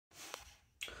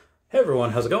Hey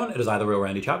everyone, how's it going? It is I, the real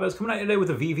Randy Chavez, coming at you today with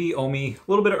a Veve, Omi, a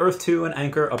little bit of Earth 2 and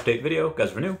ANKR update video. Guys,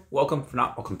 if you're new, welcome. If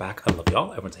not, welcome back. I love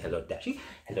y'all. Everyone say hello, Dashi.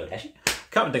 Hello, Dashi.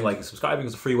 Commenting, liking, subscribing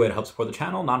is a free way to help support the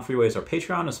channel. Non-free ways are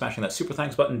Patreon and smashing that super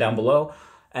thanks button down below.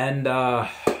 And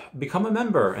become a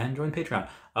member and join Patreon.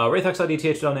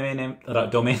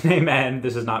 domain name, and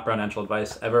this is not financial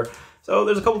advice ever. So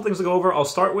there's a couple things to go over. I'll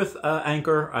start with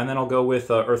ANKR, and then I'll go with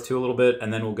Earth 2 a little bit,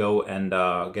 and then we'll go and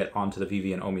get onto the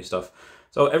Veve and Omi stuff.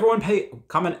 So everyone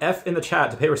comment F in the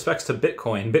chat to pay respects to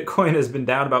Bitcoin. Bitcoin has been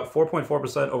down about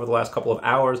 4.4% over the last couple of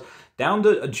hours, down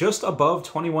to just above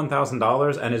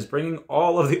 $21,000, and is bringing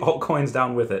all of the altcoins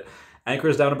down with it. ANKR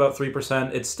is down about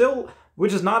 3%. It's still,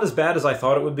 which is not as bad as I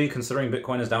thought it would be, considering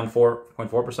Bitcoin is down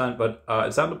 4.4%, but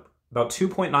it's down to about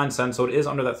 2.9 cents, so it is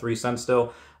under that 3 cents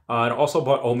still. And also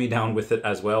brought Omi down with it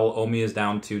as well. Omi is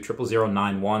down to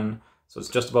 00091, so it's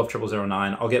just above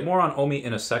 0009. I'll get more on Omi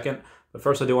in a second. But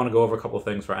first, I do want to go over a couple of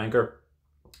things for ANKR.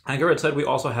 ANKR had said we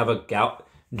also have a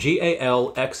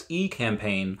GALXE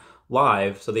campaign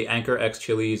live. So the ANKR X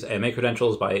Chili's AMA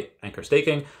credentials by ANKR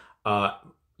Staking.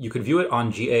 You can view it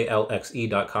on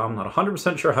galxe.com. Not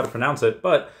 100% sure how to pronounce it,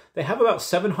 but they have about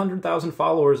 700,000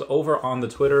 followers over on the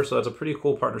Twitter. So that's a pretty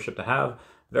cool partnership to have.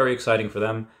 Very exciting for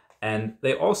them. And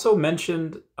they also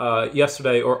mentioned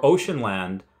yesterday, or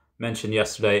Oceanland mentioned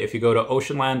yesterday, if you go to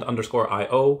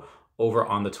oceanland_IO, over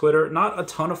on the Twitter. Not a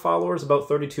ton of followers, about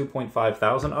 32.5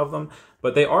 thousand of them,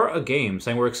 but they are a game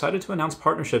saying we're excited to announce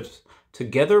partnerships.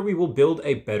 Together we will build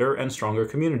a better and stronger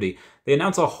community. They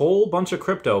announce a whole bunch of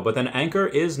crypto, but then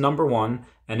ANKR is #1,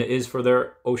 and it is for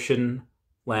their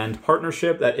Oceanland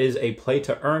partnership. That is a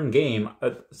play-to-earn game.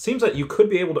 It seems that you could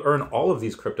be able to earn all of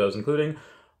these cryptos, including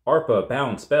ARPA,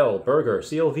 Bounce, Bell, Burger,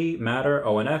 CLV, Matter,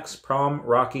 ONX, Prom,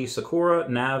 Rocky, Sakura,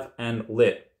 Nav, and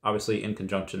Lit, obviously in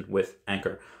conjunction with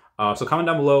ANKR. So comment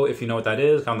down below if you know what that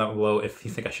is. Comment down below if you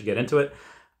think I should get into it.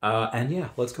 And yeah,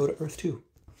 let's go to Earth 2.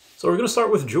 So we're going to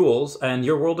start with Jules, and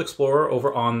Your World Explorer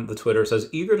over on the Twitter says,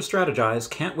 eager to strategize,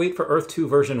 can't wait for Earth 2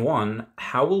 version 1.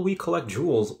 How will we collect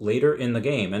jewels later in the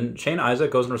game? And Shane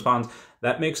Isaac goes and responds,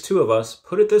 that makes 2 of us.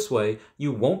 Put it this way,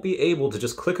 you won't be able to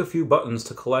just click a few buttons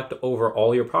to collect over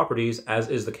all your properties, as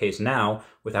is the case now,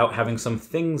 without having some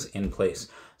things in place.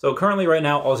 So currently right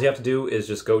now, all you have to do is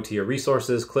just go to your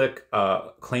resources, click,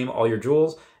 claim all your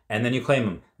jewels, and then you claim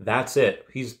them. That's it.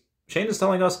 Shane is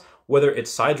telling us whether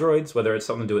it's cydroids, whether it's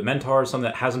something to do with mentors, something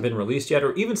that hasn't been released yet,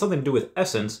 or even something to do with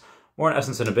essence, more on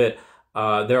essence in a bit.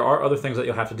 There are other things that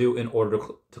you'll have to do in order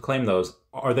to claim those.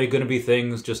 Are they going to be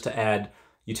things just to add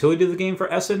utility to the game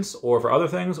for essence or for other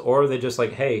things? Or are they just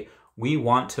like, hey, we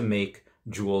want to make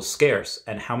jewels scarce,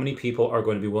 and how many people are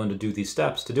going to be willing to do these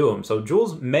steps to do them? So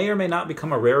jewels may or may not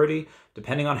become a rarity,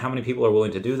 depending on how many people are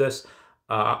willing to do this.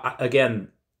 Again,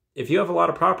 if you have a lot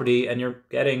of property and you're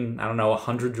getting, I don't know,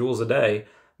 100 jewels a day,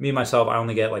 me, myself, I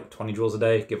only get like 20 jewels a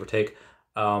day, give or take.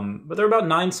 But they're about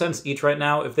 9 cents each right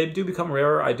now. If they do become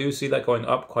rarer, I do see that going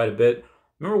up quite a bit.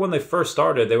 Remember when they first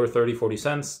started, they were 30, 40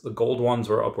 cents. The gold ones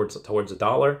were upwards towards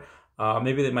 $1.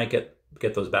 Maybe they might get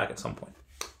those back at some point.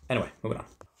 Anyway, moving on.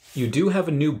 You do have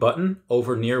a new button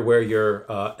over near where your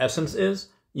essence is.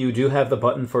 You do have the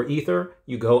button for ether.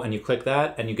 You go and you click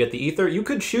that and you get the ether. You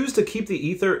could choose to keep the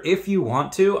ether if you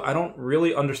want to. I don't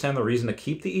really understand the reason to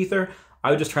keep the ether.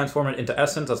 I would just transform it into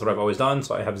essence. That's what I've always done.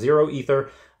 So I have 0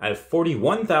 ether. I have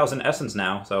 41,000 essence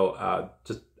now. So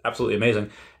just absolutely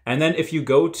amazing. And then if you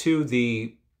go to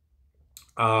the,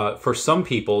 for some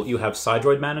people, you have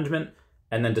cydroid management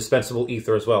and then dispensable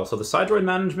ether as well. So the cydroid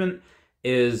management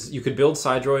is you could build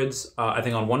cydroids, I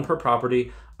think on 1 per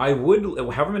property. I would,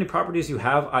 however many properties you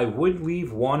have, I would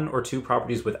leave 1 or 2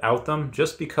 properties without them,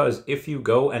 just because if you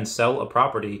go and sell a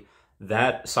property,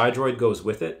 that cydroid goes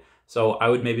with it. So I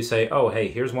would maybe say, oh, hey,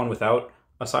 here's one without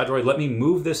a cydroid. Let me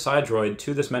move this cydroid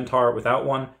to this mentor without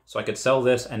one, so I could sell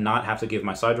this and not have to give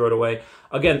my cydroid away.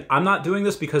 Again, I'm not doing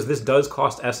this because this does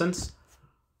cost essence.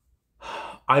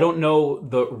 I don't know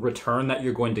the return that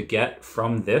you're going to get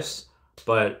from this,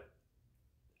 but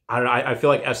I don't know, I feel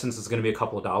like essence is going to be a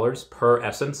couple of dollars per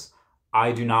essence.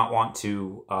 I do not want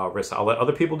to risk. I'll let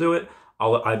other people do it.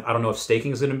 I don't know if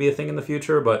staking is going to be a thing in the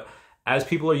future, but as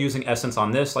people are using essence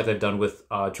on this, like they've done with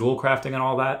jewel crafting and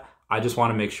all that, I just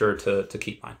want to make sure to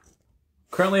keep mine.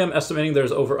 Currently, I'm estimating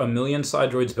there's over 1 million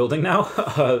cydroids building now,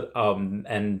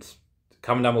 and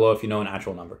comment down below if you know an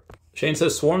actual number. Shane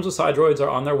says, swarms of cydroids are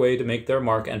on their way to make their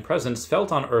mark and presence felt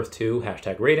on Earth 2.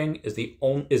 #rating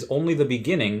is only the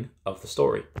beginning of the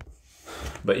story.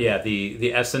 But yeah,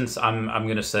 the essence, I'm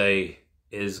going to say,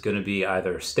 is going to be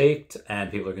either staked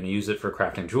and people are going to use it for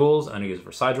crafting jewels, and use it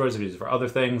for cydroids, and use it for other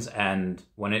things. And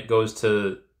when it goes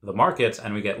to the markets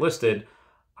and we get listed,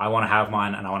 I want to have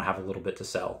mine, and I want to have a little bit to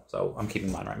sell. So I'm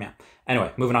keeping mine right now.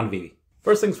 Anyway, moving on to Veve.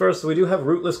 First things first, we do have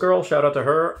Rootless Girl, shout out to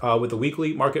her, with the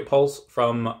weekly market pulse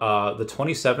from the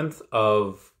 27th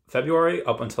of February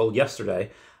up until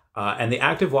yesterday. And the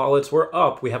active wallets were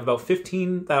up. We have about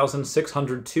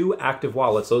 15,602 active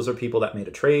wallets. Those are people that made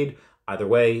a trade, either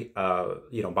way,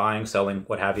 buying, selling,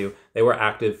 what have you. They were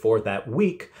active for that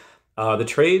week. The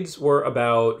trades were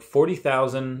about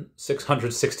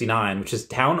 40,669, which is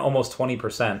down almost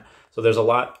 20%. So there's a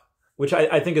lot, which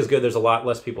I think is good. There's a lot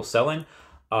less people selling.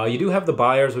 You do have the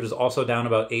buyers, which is also down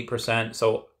about 8%.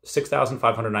 So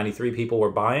 6,593 people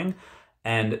were buying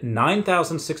and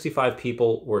 9,065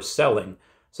 people were selling.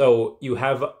 So you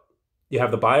have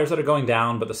the buyers that are going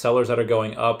down, but the sellers that are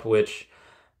going up, which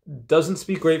doesn't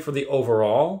speak great for the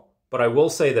overall. But I will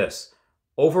say this.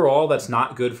 Overall, that's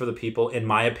not good for the people, in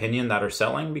my opinion, that are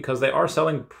selling, because they are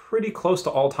selling pretty close to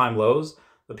all-time lows.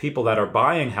 The people that are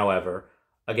buying, however,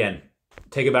 again,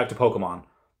 take it back to Pokemon.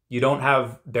 You don't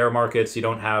have bear markets, you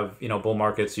don't have, bull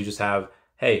markets. You just have,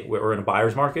 hey, we're in a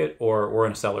buyer's market or we're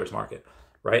in a seller's market.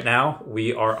 Right now,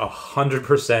 we are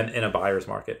 100% in a buyer's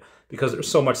market because there's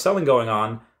so much selling going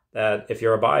on that if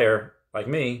you're a buyer like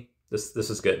me, this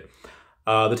is good.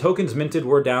 The tokens minted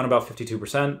were down about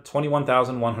 52%.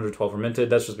 21,112 were minted.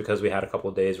 That's just because we had a couple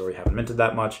of days where we haven't minted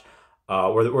that much,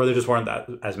 where there just weren't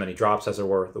as many drops as there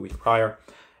were the week prior.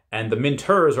 And the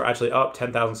minters were actually up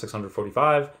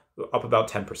 10,645, up about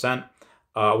 10%.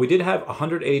 We did have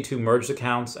 182 merged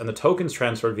accounts, and the tokens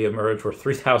transferred via merge were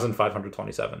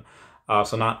 3,527.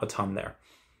 So not a ton there.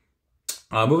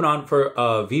 Moving on for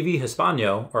Veve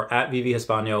Hispano, or at Veve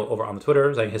Hispano over on the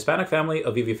Twitter, saying, Hispanic family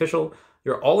of Veve official,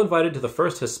 you're all invited to the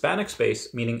first Hispanic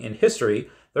space, meaning in history,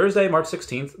 Thursday, March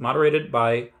 16th, moderated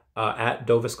by at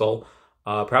Doviskull.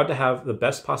 Proud to have the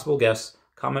best possible guests.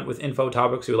 Comment with info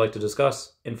topics you would like to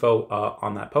discuss. Info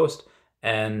on that post.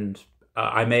 And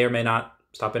I may or may not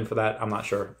stop in for that. I'm not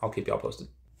sure. I'll keep y'all posted.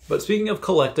 But speaking of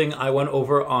collecting, I went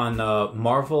over on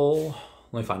Marvel.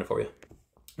 Let me find it for you.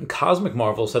 Cosmic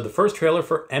Marvel said the first trailer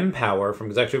for Empower from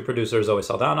executive producer Zoe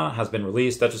Saldana has been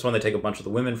released. That's just when they take a bunch of the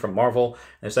women from Marvel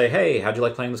and they say, hey, how'd you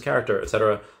like playing this character,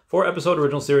 etc. 4-episode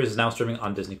original series is now streaming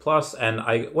on Disney+. And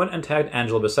I went and tagged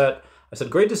Angela Bassett. I said,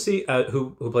 great to see,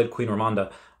 who played Queen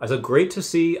Ramonda. I said, great to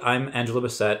see I'm Angela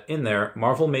Bassett in there.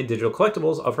 Marvel made digital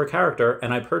collectibles of her character,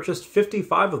 and I purchased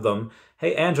 55 of them.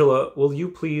 Hey, Angela, will you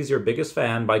please your biggest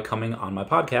fan by coming on my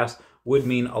podcast? Would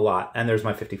mean a lot. And there's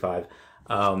my 55.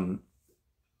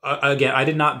 Again, I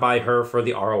did not buy her for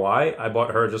the ROI. I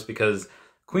bought her just because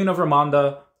Queen of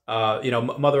Ramonda,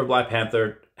 Mother of Black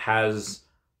Panther has,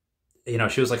 she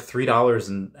was like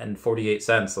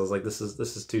 $3.48. I was like, this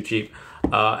is too cheap.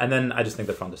 And then I just think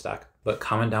they're fun to stack. But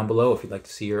comment down below if you'd like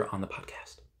to see her on the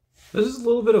podcast. This is a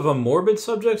little bit of a morbid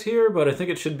subject here, but I think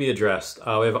it should be addressed.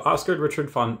 We have Oscar Richard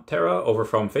Fonterra over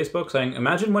from Facebook saying,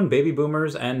 imagine when baby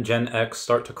boomers and Gen X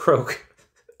start to croak.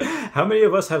 How many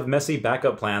of us have messy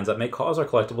backup plans that may cause our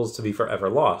collectibles to be forever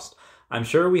lost? I'm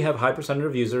sure we have high percentage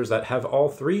of users that have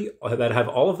all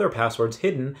of their passwords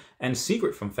hidden and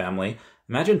secret from family.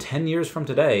 Imagine 10 years from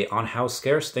today on how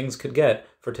scarce things could get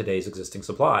for today's existing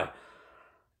supply.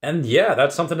 And yeah,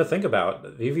 that's something to think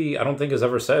about. Veve, I don't think, has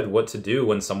ever said what to do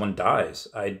when someone dies.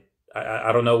 I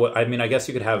don't know what, I mean, I guess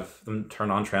you could have them turn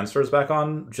on transfers back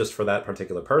on just for that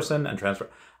particular person and transfer.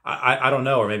 I don't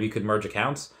know, or maybe you could merge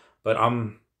accounts, but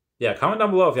yeah, comment down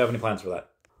below if you have any plans for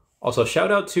that. Also,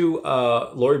 shout out to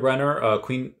Lori Brenner,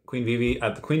 Queen Veve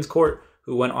at the Queen's Court,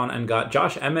 who went on and got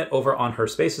Josh Emmett over on her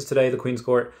spaces today, the Queen's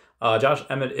Court. Josh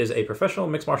Emmett is a professional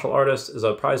mixed martial artist, is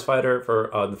a prize fighter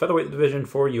for the featherweight division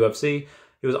for UFC.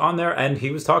 He was on there and he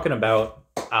was talking about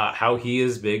how he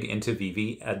is big into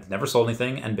Veve, had never sold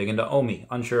anything, and big into Omi.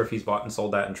 Unsure if he's bought and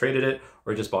sold that and traded it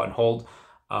or just bought and hold.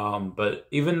 But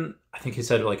even, I think he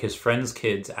said, like, his friends'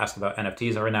 kids ask about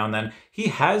NFTs every now and then. He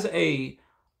has an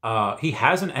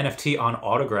NFT on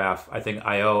Autograph, I think,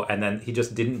 IO, and then he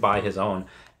just didn't buy his own.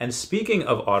 And speaking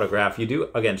of Autograph, you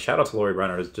do, again, shout out to Lori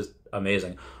Brenner, it's just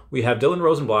amazing. We have Dylan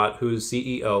Rosenblatt, who's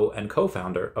CEO and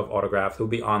co-founder of Autograph, who'll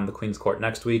be on the Queen's Court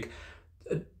next week.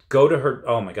 Go to her,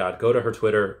 oh my God, go to her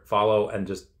Twitter, follow, and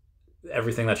just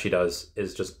everything that she does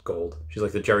is just gold. She's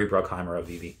like the Jerry Bruckheimer of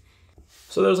Veve.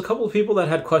 So there's a couple of people that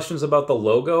had questions about the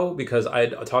logo because I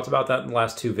talked about that in the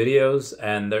last two videos,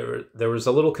 and there was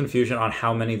a little confusion on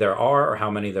how many there are or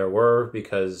how many there were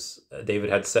because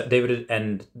David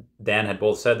and Dan had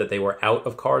both said that they were out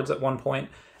of cards at one point.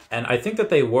 And I think that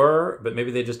they were, but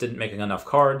maybe they just didn't make enough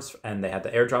cards and they had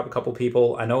to airdrop a couple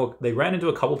people. I know they ran into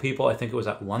a couple people, I think it was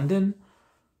at London.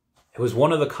 It was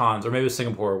one of the cons, or maybe it was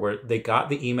Singapore, where they got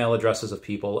the email addresses of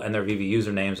people and their Veve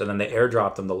usernames, and then they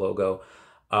airdropped them the logo.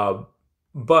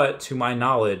 But to my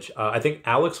knowledge, I think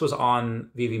Alex was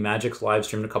on Veve Magic's live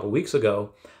stream a couple weeks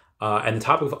ago, and the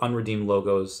topic of unredeemed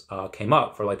logos came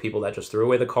up for like people that just threw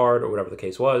away the card or whatever the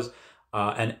case was,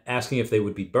 and asking if they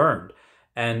would be burned.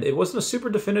 And it wasn't a super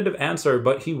definitive answer,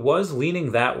 but he was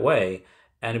leaning that way.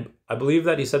 And I believe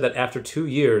that he said that after 2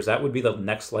 years, that would be the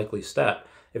next likely step.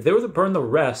 If they were to burn the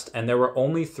rest and there were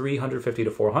only 350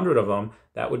 to 400 of them,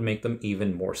 that would make them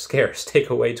even more scarce. Take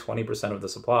away 20% of the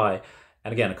supply.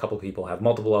 And again, a couple people have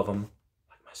multiple of them,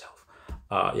 like myself.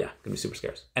 Yeah, gonna be super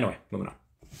scarce. Anyway, moving on.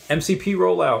 MCP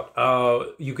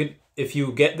rollout. You can, if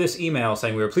you get this email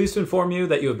saying, we are pleased to inform you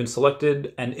that you have been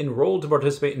selected and enrolled to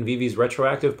participate in Veve's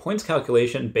retroactive points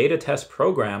calculation beta test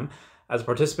program. As a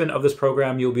participant of this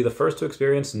program, you'll be the first to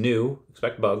experience new,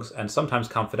 expect bugs, and sometimes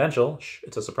confidential,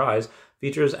 it's a surprise,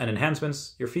 features and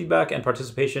enhancements. Your feedback and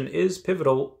participation is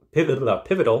pivotal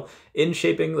in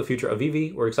shaping the future of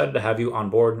Veve. We're excited to have you on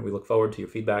board, and we look forward to your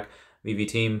feedback, Veve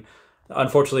team.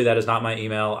 Unfortunately, that is not my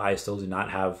email. I still do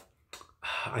not have,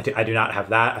 I do not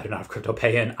have that. I do not have crypto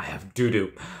pay-in. I have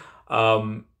doo-doo.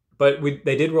 But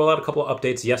they did roll out a couple of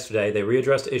updates yesterday. They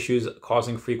readdressed issues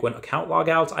causing frequent account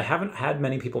logouts. I haven't had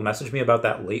many people message me about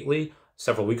that lately.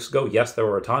 Several weeks ago, yes, there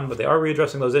were a ton, but they are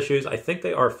readdressing those issues. I think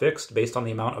they are fixed based on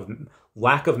the amount of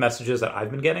lack of messages that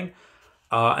I've been getting.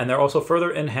 And there are also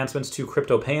further enhancements to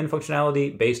crypto pay-in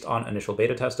functionality based on initial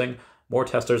beta testing. More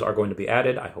testers are going to be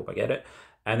added. I hope I get it.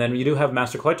 And then you do have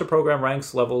Master Collector Program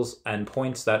ranks, levels, and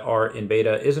points that are in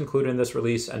beta is included in this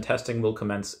release, and testing will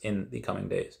commence in the coming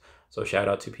days. So shout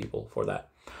out to people for that.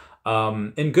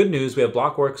 In good news, we have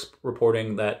Blockworks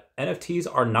reporting that NFTs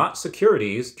are not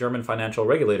securities, German financial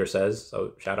regulator says.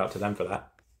 So shout out to them for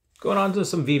that. Going on to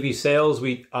some Veve sales,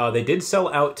 they did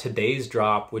sell out today's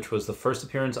drop, which was the first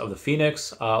appearance of the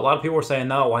Phoenix. A lot of people were saying,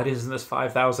 no, why isn't this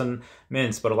 5,000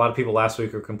 mints? But a lot of people last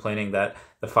week were complaining that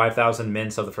the 5,000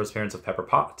 mints of the first appearance of Pepper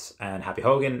Potts and Happy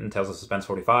Hogan and Tales of Suspense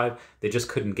 45, they just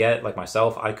couldn't get, like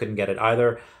myself, I couldn't get it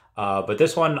either. But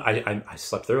this one, I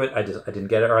slept through it. I didn't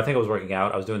get it, or I think I was working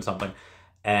out. I was doing something,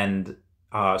 and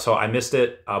so I missed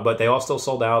it. But they all still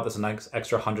sold out. There's an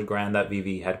extra 100 grand that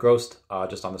Veve had grossed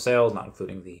just on the sales, not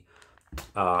including the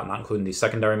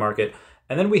secondary market.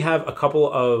 And then we have a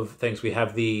couple of things. We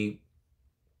have the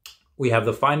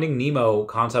Finding Nemo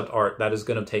concept art that is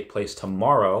going to take place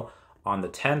tomorrow on the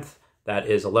 10th. That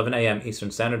is 11 a.m. Eastern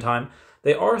Standard Time.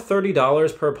 They are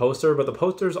 $30 per poster, but the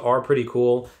posters are pretty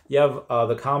cool. You have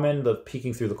the common, the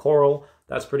peeking through the coral.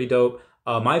 That's pretty dope.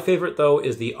 My favorite, though,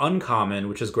 is the uncommon,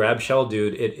 which is Grab Shell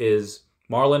Dude. It is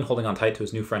Marlin holding on tight to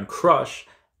his new friend Crush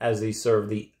as they surf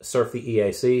the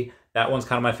EAC. That one's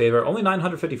kind of my favorite. Only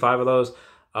 955 of those.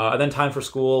 And then Time for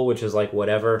School, which is like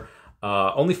whatever.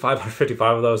 Only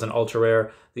 555 of those, and ultra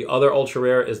rare. The other ultra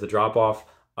rare is the drop off.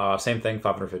 Same thing,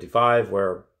 555,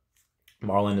 where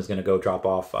Marlin is going to go drop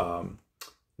off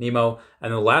Nemo.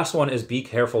 And the last one is Be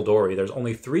Careful Dory. There's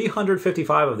only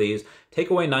 355 of these.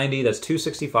 Take away 90, that's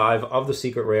 265 of the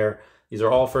secret rare. These are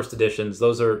all first editions.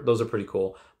 Those are pretty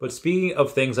cool. But speaking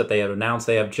of things that they have announced,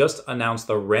 they have just announced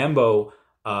the Rambo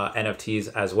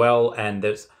NFTs as well, and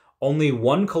there's only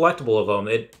one collectible of them.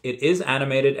 It is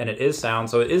animated and it is sound,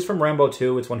 so it is from Rambo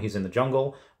 2. It's when he's in the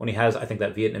jungle, when he has, I think,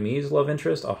 that Vietnamese love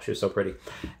interest. Oh, she was so pretty.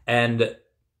 And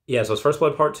yeah, so it's First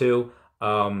Blood Part 2.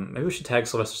 Maybe we should tag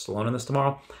Sylvester Stallone in this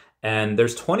tomorrow. And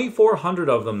there's 2,400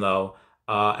 of them though,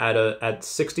 at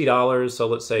 $60. So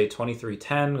let's say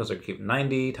 2310, because they're keeping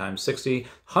 90 times 60,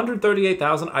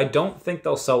 138,000. I don't think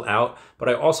they'll sell out, but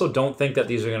I also don't think that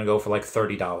these are going to go for like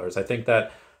 $30. I think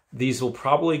that these will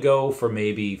probably go for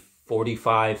maybe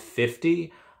 45,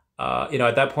 50.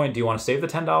 At that point, do you want to save the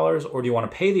 $10, or do you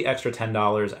want to pay the extra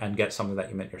 $10 and get something that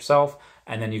you mint yourself,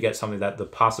 and then you get something that the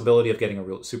possibility of getting a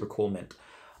real super cool mint.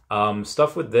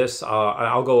 Stuff with this,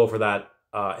 I'll go over that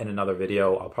in another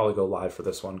video. I'll probably go live for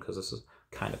this one because this is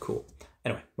kind of cool.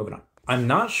 Anyway, moving on. I'm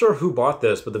not sure who bought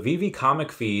this, but the Veve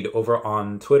comic feed over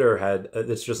on Twitter had,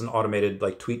 it's just an automated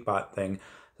like tweet bot thing,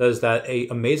 says that a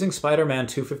Amazing Spider-Man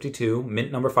 252,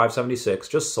 mint number 576,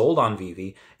 just sold on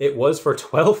Veve. It was for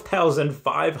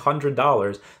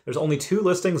 $12,500. There's only 2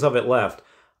 listings of it left.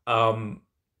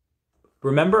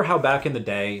 Remember how back in the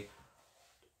day,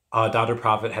 Dr.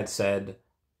 Prophet had said,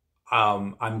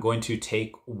 I'm going to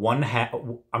take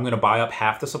I'm going to buy up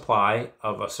half the supply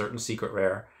of a certain secret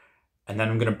rare, and then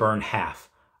I'm going to burn half.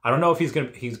 I don't know if he's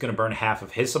going to burn half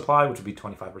of his supply, which would be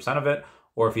 25% of it,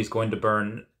 or if he's going to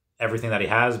burn everything that he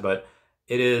has. But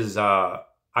it is, I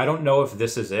don't know if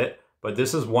this is it, but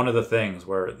this is one of the things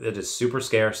where it is super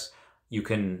scarce. You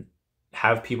can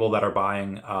have people that are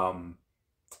buying,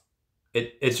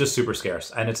 it's just super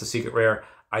scarce, and it's a secret rare.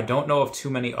 I don't know of too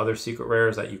many other secret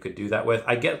rares that you could do that with.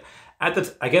 I get,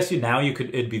 I guess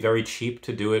it'd be very cheap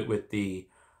to do it with the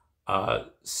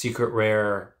secret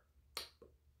rare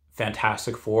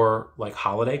Fantastic Four like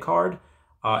holiday card.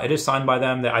 It is signed by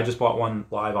them. I just bought one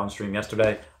live on stream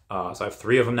yesterday. So I have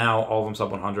 3 of them now, all of them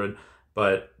sub 100.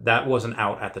 But that wasn't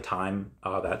out at the time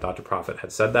that Dr. Profit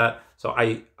had said that. So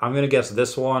I'm going to guess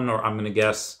this one, or I'm going to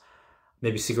guess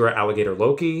maybe Secret Rare Alligator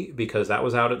Loki, because that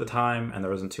was out at the time and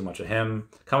there wasn't too much of him.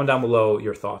 Comment down below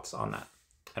your thoughts on that.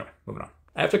 Anyway, moving on.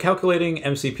 After calculating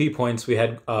MCP points, we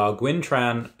had Gwyn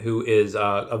Tran, who is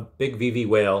a big VV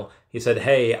whale. He said,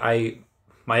 hey,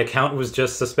 my account was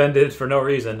just suspended for no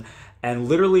reason. And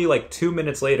literally like 2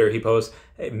 minutes later, he posts,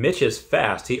 hey, Mitch is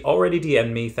fast. He already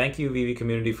DM'd me. Thank you, VV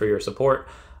community, for your support.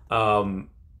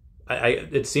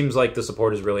 It seems like the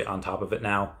support is really on top of it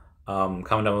now. Comment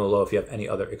down below if you have any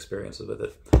other experiences with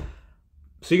it.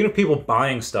 Speaking of people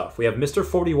buying stuff, we have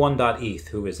Mr.41.eth,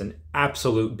 who is an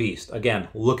absolute beast. Again,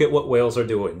 look at what whales are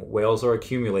doing. Whales are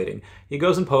accumulating. He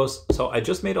goes and posts, so I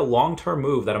just made a long-term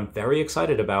move that I'm very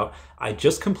excited about. I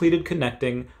just completed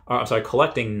collecting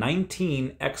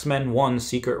 19 X-Men 1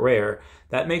 Secret Rare.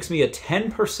 That makes me a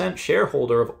 10%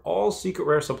 shareholder of all Secret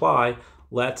Rare supply.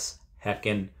 Let's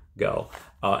heckin' go.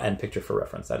 And picture for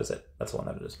reference, that is it. That's the one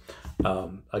that it is.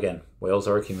 Again, whales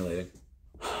are accumulating.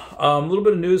 A little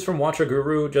bit of news from Watcher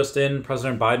Guru just in.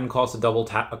 President Biden calls the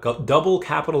double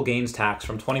capital gains tax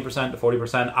from 20% to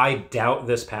 40%. I doubt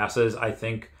this passes. I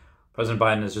think President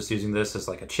Biden is just using this as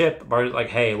like a chip, like,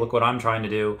 hey, look what I'm trying to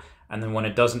do. And then when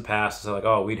it doesn't pass, it's like,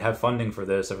 oh, we'd have funding for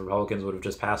this if Republicans would have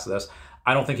just passed this.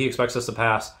 I don't think he expects this to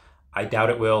pass. I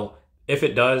doubt it will. If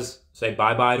it does, say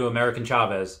bye-bye to American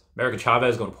Chavez. American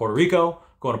Chavez going to Puerto Rico,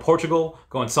 going to Portugal,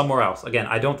 going somewhere else. Again,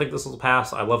 I don't think this will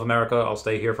pass. I love America. I'll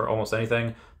stay here for almost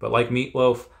anything. But like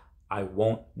Meatloaf, I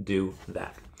won't do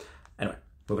that. Anyway,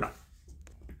 moving on.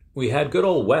 We had good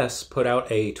old Wes put out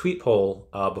a tweet poll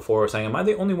before saying, am I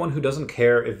the only one who doesn't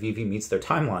care if Veve meets their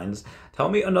timelines? Tell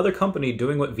me another company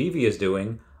doing what Veve is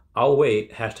doing. I'll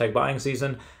wait. # buying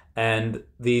season. And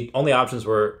the only options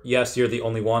were, yes, you're the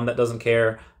only one that doesn't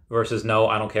care, versus no,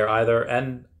 I don't care either.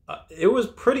 And it was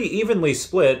pretty evenly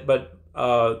split, but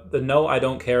the no, I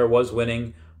don't care was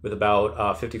winning with about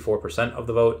 54% of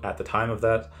the vote at the time of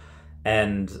that.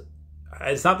 And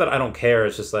it's not that I don't care,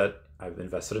 it's just that I've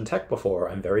invested in tech before.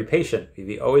 I'm very patient.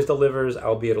 Veve always delivers,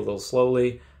 albeit a little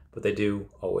slowly, but they do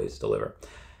always deliver.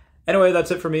 Anyway, that's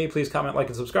it for me. Please comment, like,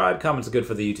 and subscribe. Comments are good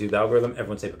for the YouTube algorithm.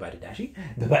 Everyone say bye-bye to Dashie.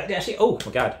 Bye-bye, Dashie. Oh,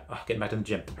 my God. Oh, getting back to the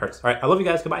gym. Hurts. All right, I love you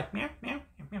guys. Goodbye. Meow, meow,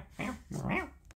 meow, meow, meow.